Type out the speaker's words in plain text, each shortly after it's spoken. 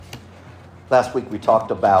Last week we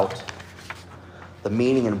talked about the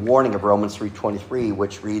meaning and warning of Romans 3:23,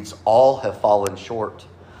 which reads, all have fallen short.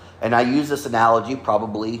 And I use this analogy,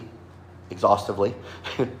 probably exhaustively,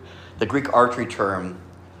 the Greek archery term,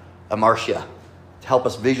 amartia, to help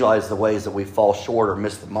us visualize the ways that we fall short or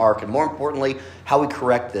miss the mark, and more importantly, how we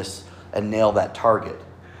correct this and nail that target.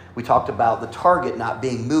 We talked about the target not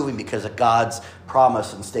being moving because of God's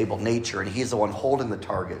promise and stable nature, and He's the one holding the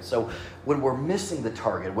target. So when we're missing the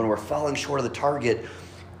target, when we're falling short of the target,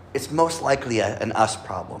 it's most likely an us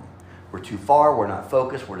problem. We're too far, we're not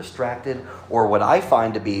focused, we're distracted, or what I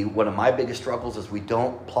find to be one of my biggest struggles is we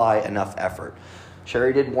don't apply enough effort.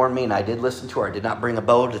 Sherry did warn me, and I did listen to her. I did not bring a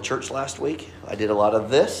bow to church last week. I did a lot of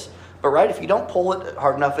this. But right, if you don't pull it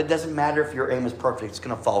hard enough, it doesn't matter if your aim is perfect. It's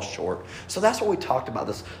going to fall short. So that's what we talked about,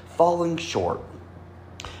 this falling short.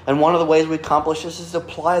 And one of the ways we accomplish this is to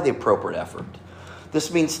apply the appropriate effort.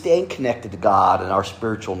 This means staying connected to God and our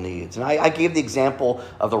spiritual needs. And I gave the example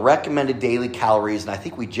of the recommended daily calories, and I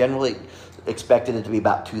think we generally expected it to be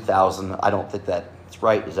about 2,000. I don't think that's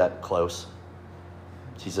right. Is that close?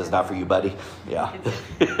 She says, not for you, buddy. Yeah.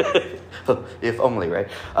 If only, right?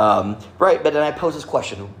 Right, but then I pose this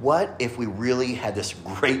question. What if we really had this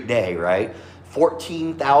great day, right?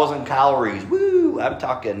 14,000 calories. Woo! I'm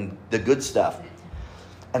talking the good stuff.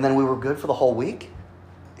 And then we were good for the whole week?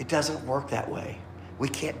 It doesn't work that way. We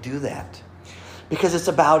can't do that. Because it's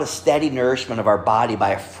about a steady nourishment of our body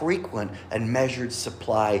by a frequent and measured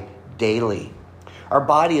supply daily. Our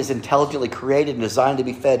body is intelligently created and designed to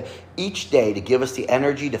be fed each day to give us the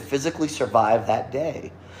energy to physically survive that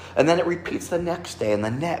day. And then it repeats the next day and the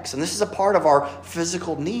next. And this is a part of our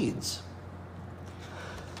physical needs.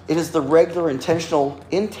 It is the regular intentional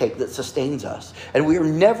intake that sustains us. And we are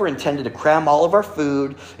never intended to cram all of our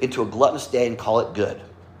food into a gluttonous day and call it good.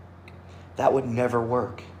 That would never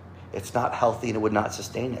work. It's not healthy and it would not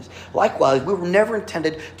sustain us. Likewise, we were never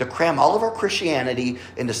intended to cram all of our Christianity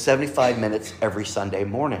into 75 minutes every Sunday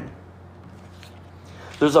morning.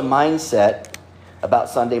 There's a mindset about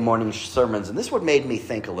Sunday morning sermons, and this is what made me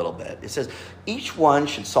think a little bit. It says, each one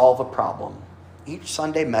should solve a problem. Each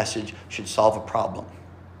Sunday message should solve a problem.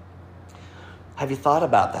 Have you thought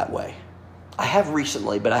about that way? I have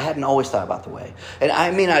recently, but I hadn't always thought about the way. And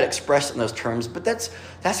I may not express it in those terms, but that's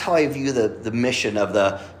how I view the mission of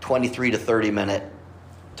the 23 to 30 minute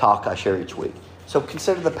talk I share each week. So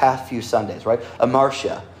consider the past few Sundays, right?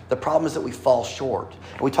 Amartia. The problem is that we fall short.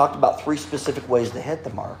 And we talked about 3 specific ways to hit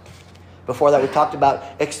the mark. Before that, we talked about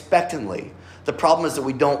expectantly. The problem is that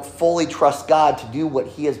we don't fully trust God to do what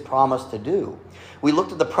He has promised to do. We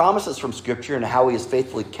looked at the promises from Scripture and how He has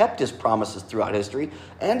faithfully kept His promises throughout history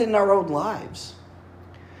and in our own lives.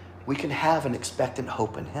 We can have an expectant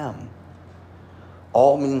hope in Him.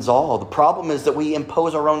 All means all. The problem is that we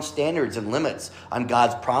impose our own standards and limits on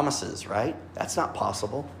God's promises, right? That's not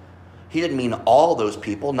possible. He didn't mean all those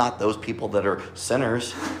people, not those people that are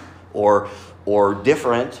sinners or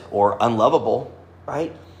different or unlovable,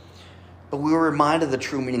 right? But we were reminded of the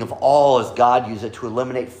true meaning of all as God used it to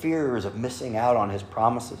eliminate fears of missing out on His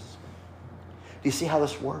promises. Do you see how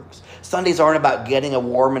this works? Sundays aren't about getting a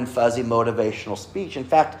warm and fuzzy motivational speech. In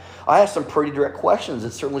fact, I have some pretty direct questions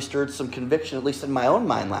that certainly stirred some conviction, at least in my own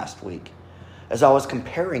mind last week. As I was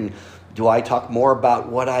comparing, do I talk more about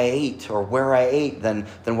what I ate or where I ate than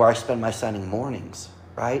where I spend my Sunday mornings,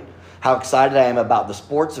 right? How excited I am about the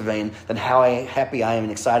sports event than how happy I am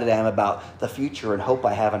and excited I am about the future and hope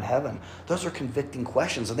I have in heaven. Those are convicting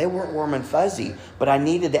questions, and they weren't warm and fuzzy, but I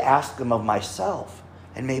needed to ask them of myself,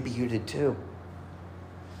 and maybe you did too.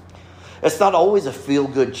 It's not always a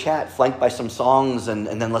feel-good chat flanked by some songs and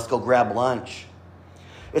then let's go grab lunch.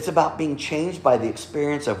 It's about being changed by the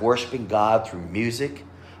experience of worshiping God through music,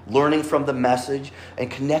 learning from the message, and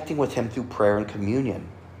connecting with Him through prayer and communion.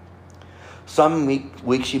 Some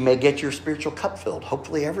weeks you may get your spiritual cup filled,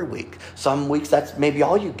 hopefully every week. Some weeks that's maybe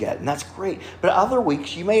all you get, and that's great. But other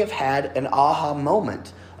weeks you may have had an aha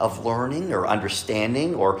moment of learning or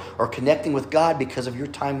understanding or connecting with God because of your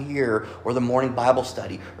time here or the morning Bible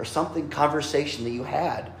study or conversation that you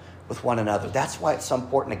had with one another. That's why it's so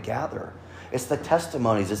important to gather. It's the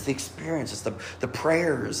testimonies, it's the experience, it's the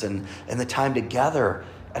prayers and the time together.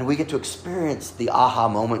 And we get to experience the aha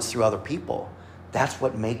moments through other people. That's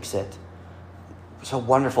what makes it so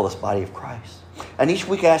wonderful, this body of Christ. And each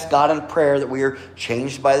week I ask God in prayer that we are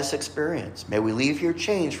changed by this experience. May we leave here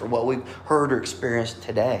changed from what we've heard or experienced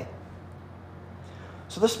today.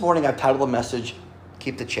 So this morning I've titled the message,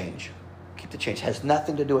 Keep the Change. Keep the Change. It has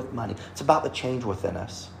nothing to do with money. It's about the change within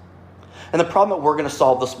us. And the problem that we're going to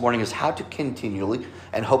solve this morning is how to continually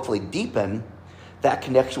and hopefully deepen that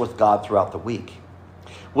connection with God throughout the week.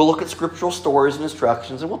 We'll look at scriptural stories and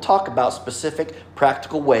instructions, and we'll talk about specific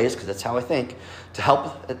practical ways, because that's how I think, to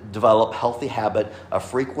help develop healthy habit of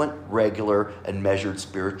frequent, regular, and measured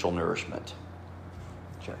spiritual nourishment.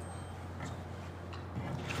 Sure.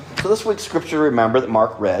 So this week's scripture to remember that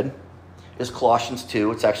Mark read is Colossians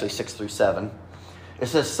 2. It's actually 6 through 7. It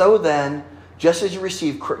says, "So then, just as you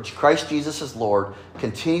receive Christ Jesus as Lord,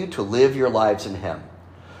 continue to live your lives in him,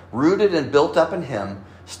 rooted and built up in him,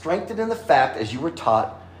 strengthened in the fact as you were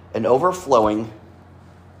taught, and overflowing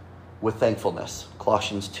with thankfulness."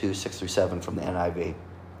 Colossians 2, 6 through 7 from the NIV.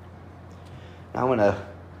 Now I'm going to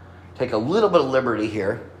take a little bit of liberty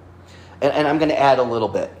here, and I'm going to add a little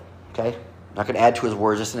bit, okay? I'm not going to add to his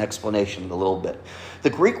words, just an explanation a little bit. The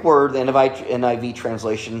Greek word the NIV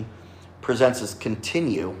translation presents as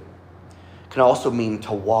continue can also mean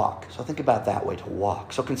to walk. So think about it that way, to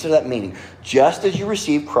walk. So consider that meaning. Just as you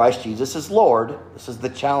receive Christ Jesus as Lord, this is the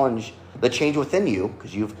challenge, the change within you,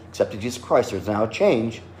 because you've accepted Jesus Christ, there's now a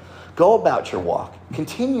change. Go about your walk.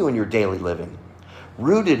 Continue in your daily living,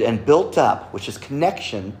 rooted and built up, which is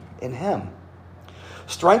connection in him.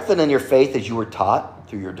 Strengthen in your faith as you were taught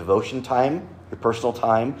through your devotion time, your personal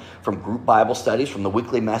time, from group Bible studies, from the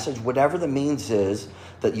weekly message, whatever the means is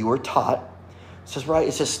that you were taught.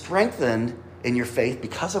 It says strengthened in your faith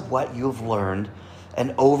because of what you've learned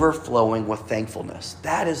and overflowing with thankfulness.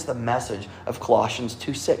 That is the message of Colossians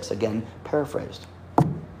 2:6, again, paraphrased.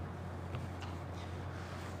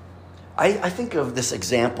 I think of this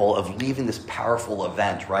example of leaving this powerful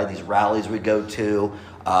event, right? These rallies we go to,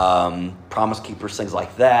 Promise Keepers, things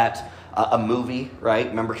like that. A movie, right?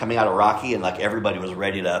 Remember coming out of Rocky and like everybody was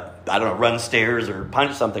ready to, run stairs or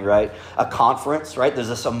punch something, right? A conference, right? There's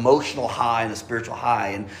this emotional high and a spiritual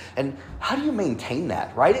high. And how do you maintain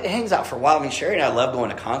that, right? It hangs out for a while. I mean, Sherry and I love going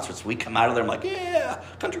to concerts. We come out of there and I'm like, yeah,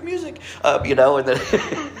 country music, and then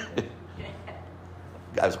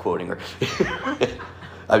I was quoting her.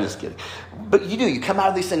 I'm just kidding. But you come out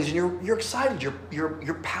of these things and you're excited.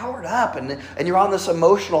 You're powered up and you're on this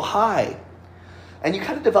emotional high. And you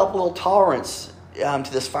kind of develop a little tolerance to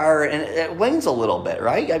this fire, and it wanes a little bit,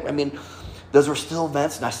 right? I mean, those were still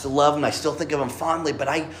events, and I still love them. I still think of them fondly, but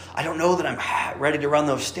I don't know that I'm ready to run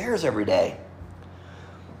those stairs every day.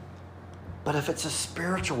 But if it's a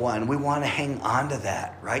spiritual one, we want to hang on to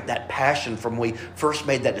that, right? That passion from when we first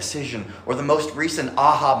made that decision, or the most recent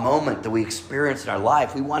aha moment that we experienced in our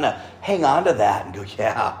life. We want to hang on to that and go,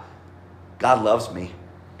 yeah, God loves me.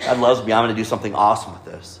 God loves me. I'm going to do something awesome with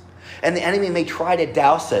this. And the enemy may try to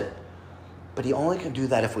douse it, but he only can do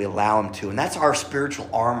that if we allow him to. And that's our spiritual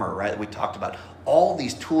armor, right, that we talked about. All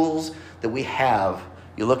these tools that we have,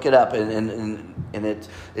 you look it up and it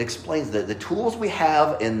explains that the tools we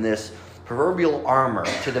have in this proverbial armor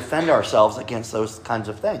to defend ourselves against those kinds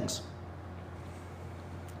of things.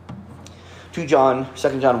 2 John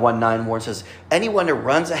 1:9 warns us, anyone who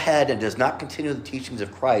runs ahead and does not continue the teachings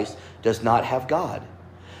of Christ does not have God.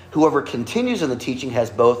 Whoever continues in the teaching has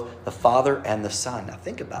both the Father and the Son. Now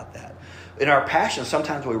think about that. In our passion,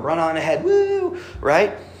 sometimes we run on ahead, woo,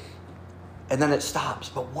 right? And then it stops.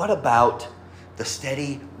 But what about the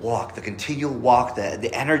steady walk, the continual walk,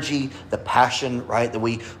 the energy, the passion, right, that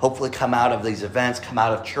we hopefully come out of these events, come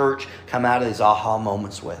out of church, come out of these aha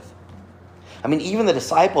moments with? I mean, even the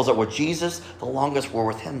disciples that were Jesus the longest were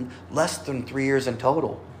with him less than 3 years in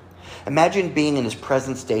total. Imagine being in his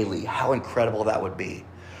presence daily. How incredible that would be.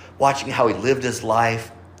 Watching how he lived his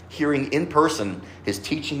life, hearing in person his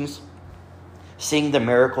teachings, seeing the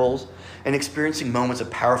miracles, and experiencing moments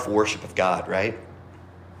of powerful worship of God, right?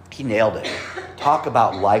 He nailed it. Talk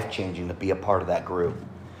about life-changing to be a part of that group,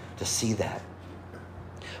 to see that.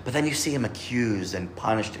 But then you see him accused and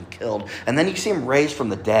punished and killed. And then you see him raised from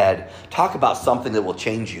the dead. Talk about something that will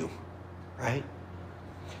change you, right?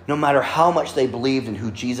 No matter how much they believed in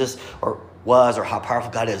who Jesus was or how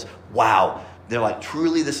powerful God is, wow. They're like,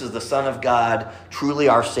 truly, this is the Son of God, truly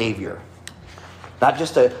our Savior. Not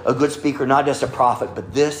just a good speaker, not just a prophet,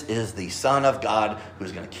 but this is the Son of God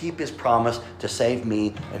who's going to keep his promise to save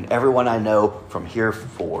me and everyone I know from here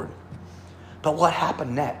forward. But what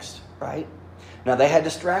happened next, right? Now, they had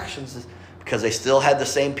distractions because they still had the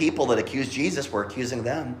same people that accused Jesus were accusing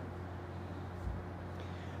them.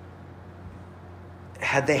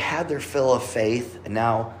 Had they had their fill of faith, and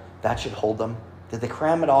now that should hold them? Did they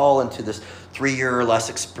cram it all into this 3-year or less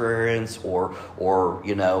experience? Or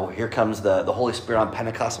here comes the Holy Spirit on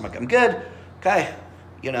Pentecost. I'm like, I'm good. Okay,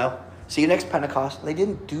 see you next Pentecost. They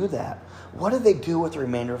didn't do that. What did they do with the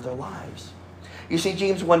remainder of their lives? You see,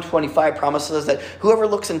 James 1:25 promises that whoever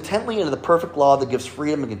looks intently into the perfect law that gives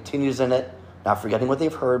freedom and continues in it, not forgetting what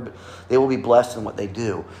they've heard, they will be blessed in what they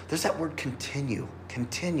do. There's that word continue.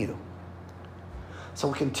 Continue. So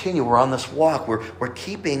we continue. We're on this walk. We're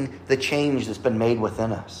keeping the change that's been made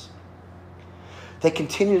within us. They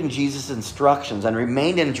continued in Jesus' instructions and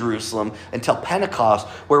remained in Jerusalem until Pentecost,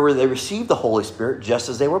 where they received the Holy Spirit just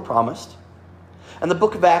as they were promised. And the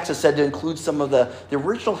book of Acts is said to include some of the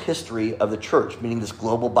original history of the church, meaning this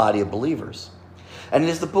global body of believers. And it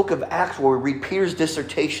is the book of Acts where we read Peter's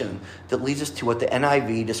dissertation that leads us to what the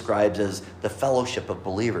NIV describes as the fellowship of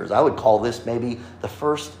believers. I would call this maybe the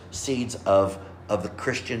first seeds of the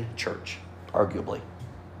Christian church, arguably.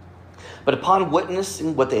 But upon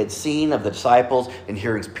witnessing what they had seen of the disciples and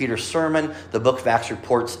hearing Peter's sermon, the book of Acts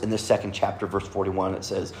reports in the 2nd chapter, verse 41, it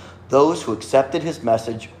says, "Those who accepted his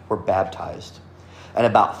message were baptized, and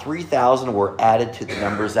about 3,000 were added to the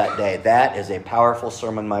numbers that day." That is a powerful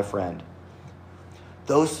sermon, my friend.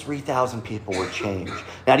 Those 3,000 people were changed.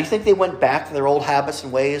 Now, do you think they went back to their old habits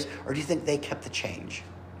and ways, or do you think they kept the change?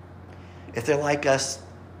 If they're like us,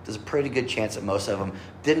 there's a pretty good chance that most of them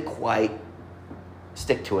didn't quite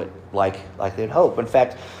stick to it like they'd hope. In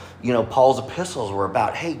fact, Paul's epistles were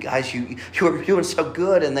about, hey guys, you were doing so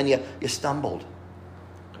good and then you stumbled.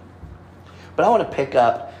 But I want to pick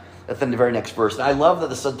up at the very next verse. And I love that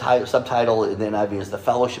the subtitle in the NIV is the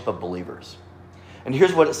fellowship of believers. And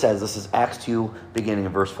here's what it says. This is Acts 2, beginning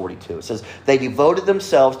in verse 42. It says, "They devoted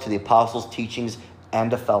themselves to the apostles' teachings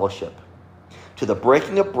and to fellowship, to the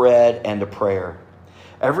breaking of bread and to prayer.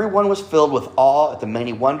 Everyone was filled with awe at the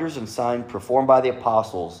many wonders and signs performed by the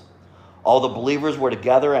apostles. All the believers were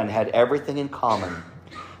together and had everything in common.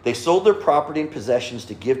 They sold their property and possessions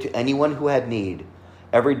to give to anyone who had need.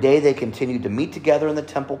 Every day they continued to meet together in the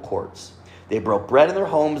temple courts. They broke bread in their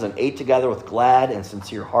homes and ate together with glad and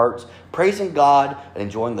sincere hearts, praising God and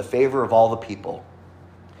enjoying the favor of all the people.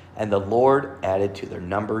 And the Lord added to their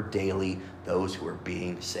number daily those who were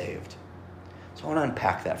being saved." So I want to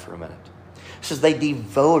unpack that for a minute. It says they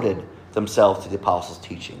devoted themselves to the apostles'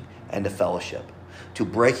 teaching and to fellowship, to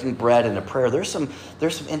breaking bread and to prayer. There's some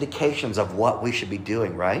indications of what we should be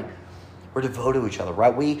doing, right? We're devoted to each other,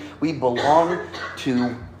 right? We belong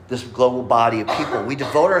to this global body of people. We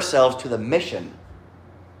devote ourselves to the mission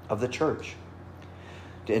of the church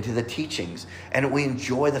and to the teachings. And we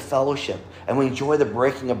enjoy the fellowship and we enjoy the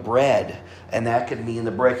breaking of bread. And that could mean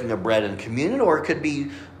the breaking of bread in communion, or it could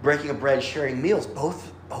be breaking of bread, sharing meals.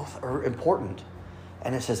 Both are important.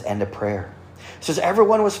 And it says, and a prayer. It says,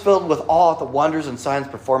 everyone was filled with awe at the wonders and signs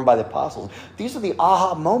performed by the apostles. These are the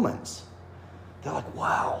aha moments. They're like,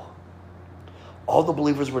 wow. All the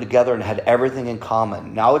believers were together and had everything in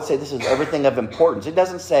common. Now I would say this is everything of importance. It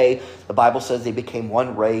doesn't say, the Bible says they became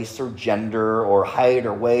one race or gender or height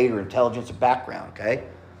or weight or intelligence or background, okay?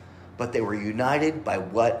 But they were united by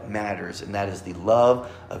what matters, and that is the love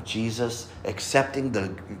of Jesus, accepting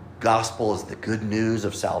the gospel as the good news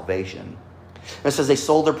of salvation. And it says they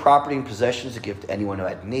sold their property and possessions to give to anyone who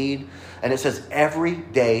had need. And it says every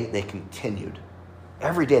day they continued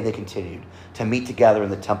to meet together in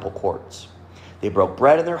the temple courts. They broke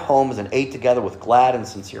bread in their homes and ate together with glad and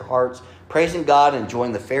sincere hearts, praising God and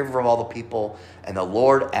enjoying the favor of all the people. And the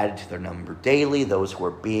Lord added to their number daily those who were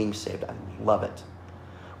being saved. I love it.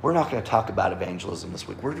 We're not going to talk about evangelism this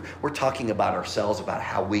week. We're talking about ourselves, about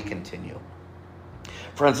how we continue.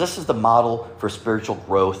 Friends, this is the model for spiritual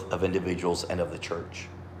growth of individuals and of the church.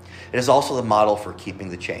 It is also the model for keeping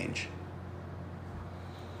the change.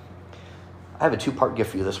 I have a 2-part gift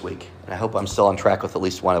for you this week, and I hope I'm still on track with at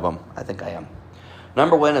least one of them. I think I am.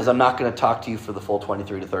 Number one is I'm not going to talk to you for the full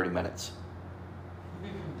 23 to 30 minutes.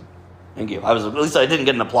 Thank you. At least I didn't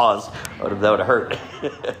get an applause. That would have hurt.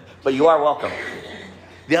 But you are welcome.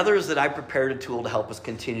 The other is that I prepared a tool to help us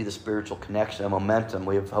continue the spiritual connection and momentum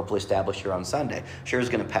we have hopefully established here on Sunday. Sherry's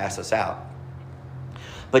going to pass us out.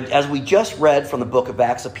 But as we just read from the book of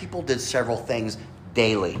Acts, the people did several things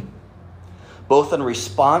daily, both in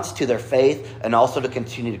response to their faith and also to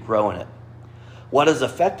continue to grow in it. What is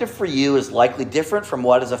effective for you is likely different from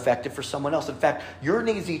what is effective for someone else. In fact, your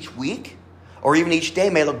needs each week or even each day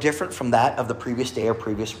may look different from that of the previous day or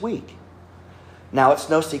previous week. Now, it's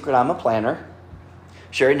no secret I'm a planner.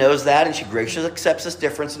 Sherry knows that, and she graciously accepts this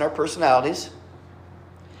difference in our personalities.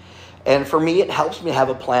 And for me, it helps me have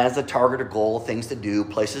a plan as a target or goal, things to do,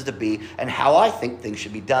 places to be, and how I think things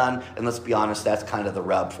should be done. And let's be honest, that's kind of the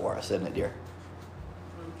rub for us, isn't it, dear?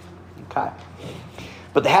 Okay.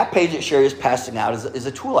 But the half page that Sherry is passing out is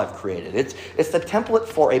a tool I've created. It's the template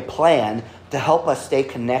for a plan to help us stay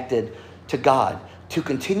connected to God, to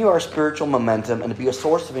continue our spiritual momentum, and to be a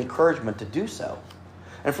source of encouragement to do so.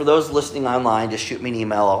 And for those listening online, just shoot me an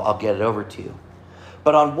email. I'll get it over to you.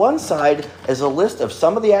 But on one side is a list of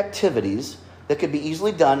some of the activities that could be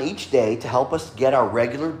easily done each day to help us get our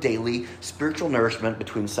regular daily spiritual nourishment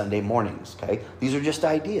between Sunday mornings, okay? These are just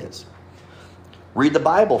ideas. Read the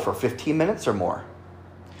Bible for 15 minutes or more.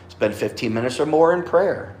 Spend 15 minutes or more in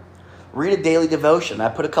prayer. Read a daily devotion. I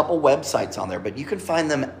put a couple websites on there, but you can find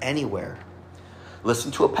them anywhere. Listen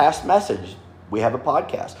to a past message. We have a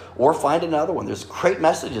podcast. Or find another one. There's great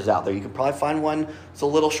messages out there. You can probably find one that's a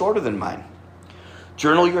little shorter than mine.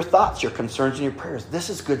 Journal your thoughts, your concerns, and your prayers. This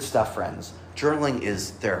is good stuff, friends. Journaling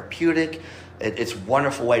is therapeutic. It's a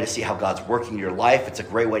wonderful way to see how God's working in your life. It's a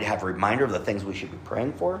great way to have a reminder of the things we should be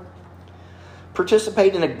praying for.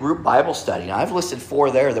 Participate in a group Bible study. Now, I've listed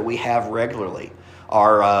 4 there that we have regularly.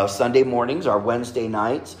 Our Sunday mornings, our Wednesday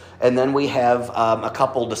nights, and then we have a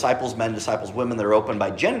couple disciples men, disciples women that are open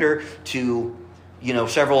by gender to,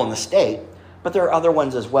 several in the state. But there are other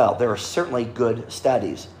ones as well. There are certainly good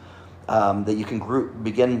studies that you can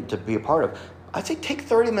begin to be a part of. I'd say take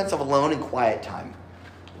 30 minutes of alone and quiet time.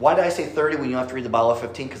 Why did I say 30 when you have to read the Bible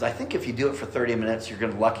 15? Because I think if you do it for 30 minutes, you're going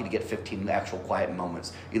to be lucky to get 15 actual quiet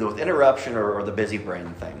moments, either with interruption or the busy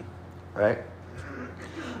brain thing, right?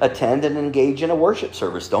 Attend and engage in a worship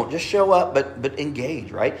service. Don't just show up, but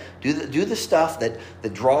engage, right? Do the stuff that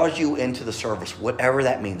draws you into the service, whatever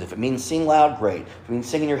that means. If it means sing loud, great. If it means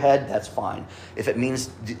sing in your head, that's fine. If it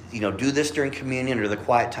means, do this during communion or the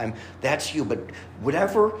quiet time, that's you. But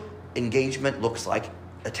whatever engagement looks like,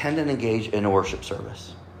 attend and engage in a worship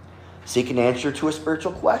service. Seek an answer to a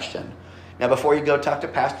spiritual question. Now, before you go talk to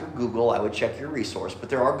Pastor Google, I would check your resource. But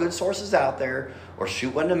there are good sources out there, or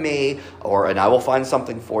shoot one to me, and I will find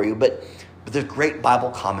something for you. But there's great Bible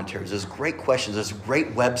commentaries. There's great questions. There's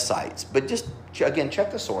great websites. But just, again, check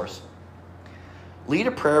the source. Lead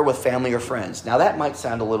a prayer with family or friends. Now, that might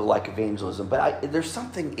sound a little like evangelism, but there's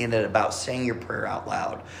something in it about saying your prayer out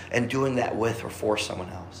loud and doing that with or for someone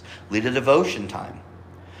else. Lead a devotion time.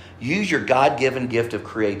 Use your God-given gift of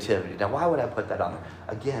creativity. Now, why would I put that on there?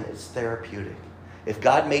 Again, it's therapeutic. If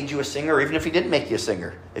God made you a singer, or even if he didn't make you a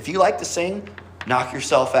singer, if you like to sing, knock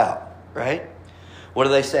yourself out, right? What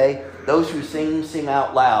do they say? Those who sing, sing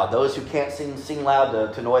out loud. Those who can't sing, sing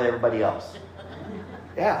loud to annoy everybody else.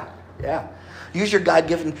 Yeah. Use your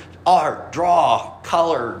God-given art, draw,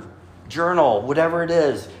 color, journal, whatever it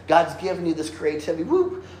is. God's given you this creativity.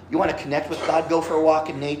 Woo! You want to connect with God? Go for a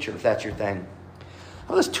walk in nature if that's your thing.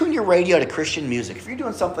 Well, just tune your radio to Christian music. If you're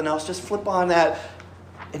doing something else, just flip on that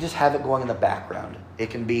and just have it going in the background. It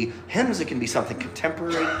can be hymns, it can be something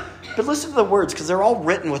contemporary. But listen to the words, because they're all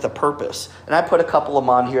written with a purpose. And I put a couple of them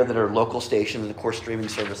on here that are local stations, and of course streaming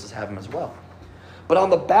services have them as well. But on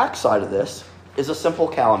the back side of this is a simple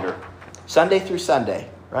calendar. Sunday through Sunday,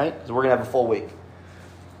 right? So we're going to have a full week.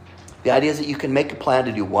 The idea is that you can make a plan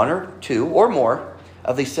to do 1 or 2 or more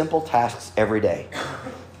of these simple tasks every day.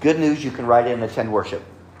 Good news, you can write in and attend worship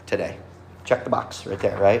today. Check the box right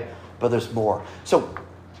there, right? But there's more. So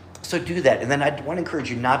do that. And then I want to encourage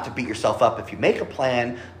you not to beat yourself up if you make a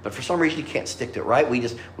plan, but for some reason you can't stick to it, right?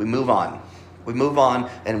 We move on. We move on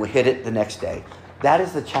and we hit it the next day. That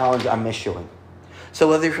is the challenge I'm issuing. So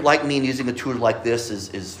whether you're like me and using a tool like this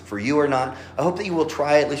is for you or not, I hope that you will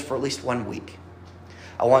try at least 1 week.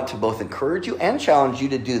 I want to both encourage you and challenge you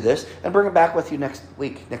to do this and bring it back with you next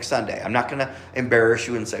week, next Sunday. I'm not going to embarrass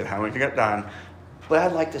you and say how much you got done, but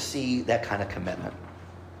I'd like to see that kind of commitment.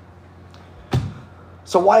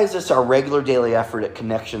 So why is this our regular daily effort at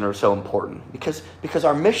Connection are so important? Because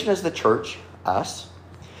our mission as the church, us,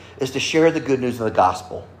 is to share the good news of the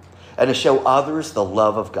gospel and to show others the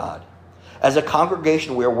love of God. As a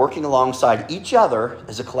congregation, we are working alongside each other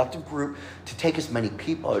as a collective group to take as many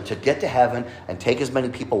people, or to get to heaven and take as many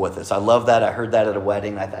people with us. I love that. I heard that at a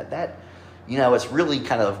wedding. I thought that, it's really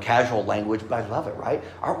kind of casual language, but I love it, right?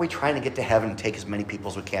 Aren't we trying to get to heaven and take as many people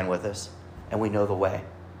as we can with us? And we know the way.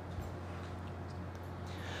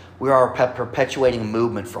 We are perpetuating a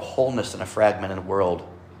movement for wholeness in a fragmented world.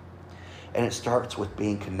 And it starts with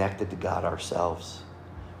being connected to God ourselves.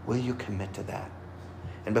 Will you commit to that?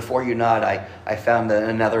 And before you nod, I found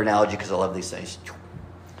another analogy because I love these things.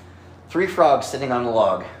 3 frogs sitting on a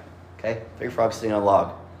log. Okay? 3 frogs sitting on a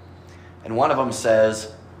log. And one of them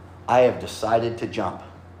says, I have decided to jump.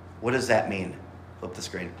 What does that mean? Flip the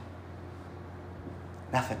screen.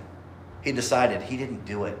 Nothing. He decided. He didn't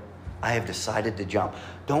do it. I have decided to jump.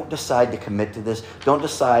 Don't decide to commit to this. Don't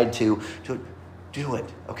decide to do it.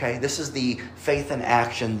 Okay? This is the faith in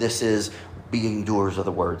action. This is being doers of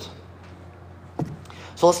the words.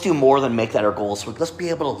 So let's do more than make that our goal. So let's be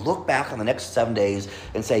able to look back on the next 7 days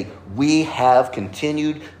and say, we have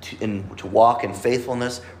continued to walk in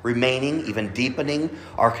faithfulness, remaining, even deepening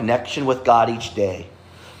our connection with God each day.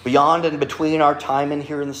 Beyond and between our time in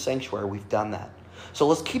here in the sanctuary, we've done that. So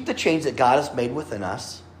let's keep the change that God has made within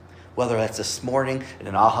us, whether that's this morning, in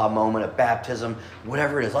an aha moment, at baptism,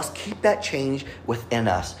 whatever it is. Let's keep that change within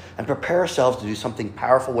us and prepare ourselves to do something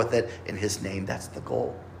powerful with it in his name. That's the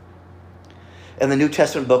goal. In the New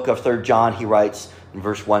Testament book of 3 John, he writes in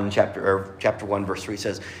chapter 1, verse 3,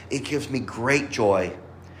 says, "It gives me great joy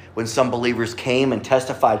when some believers came and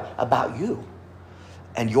testified about you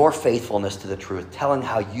and your faithfulness to the truth, telling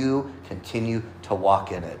how you continue to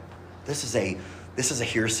walk in it." This is a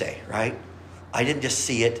hearsay, right? I didn't just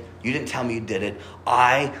see it. You didn't tell me you did it.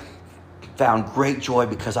 I found great joy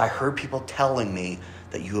because I heard people telling me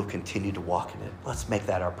that you have continued to walk in it. Let's make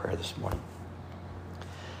that our prayer this morning.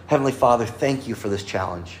 Heavenly Father, thank you for this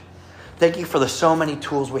challenge. Thank you for the so many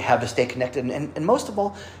tools we have to stay connected. And most of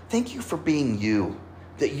all, thank you for being you,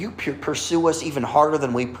 that you pursue us even harder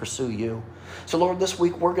than we pursue you. So Lord, this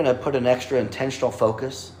week we're going to put an extra intentional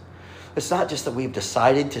focus. It's not just that we've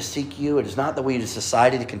decided to seek you. It is not that we just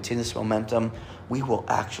decided to continue this momentum. We will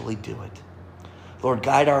actually do it. Lord,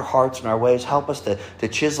 guide our hearts and our ways. Help us to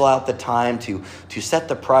chisel out the time, to set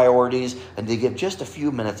the priorities, and to give just a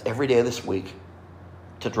few minutes every day of this week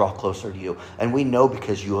to draw closer to you. And we know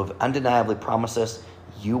because you have undeniably promised us,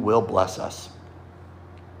 you will bless us.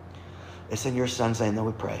 It's in your Son's name that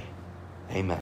we pray. Amen.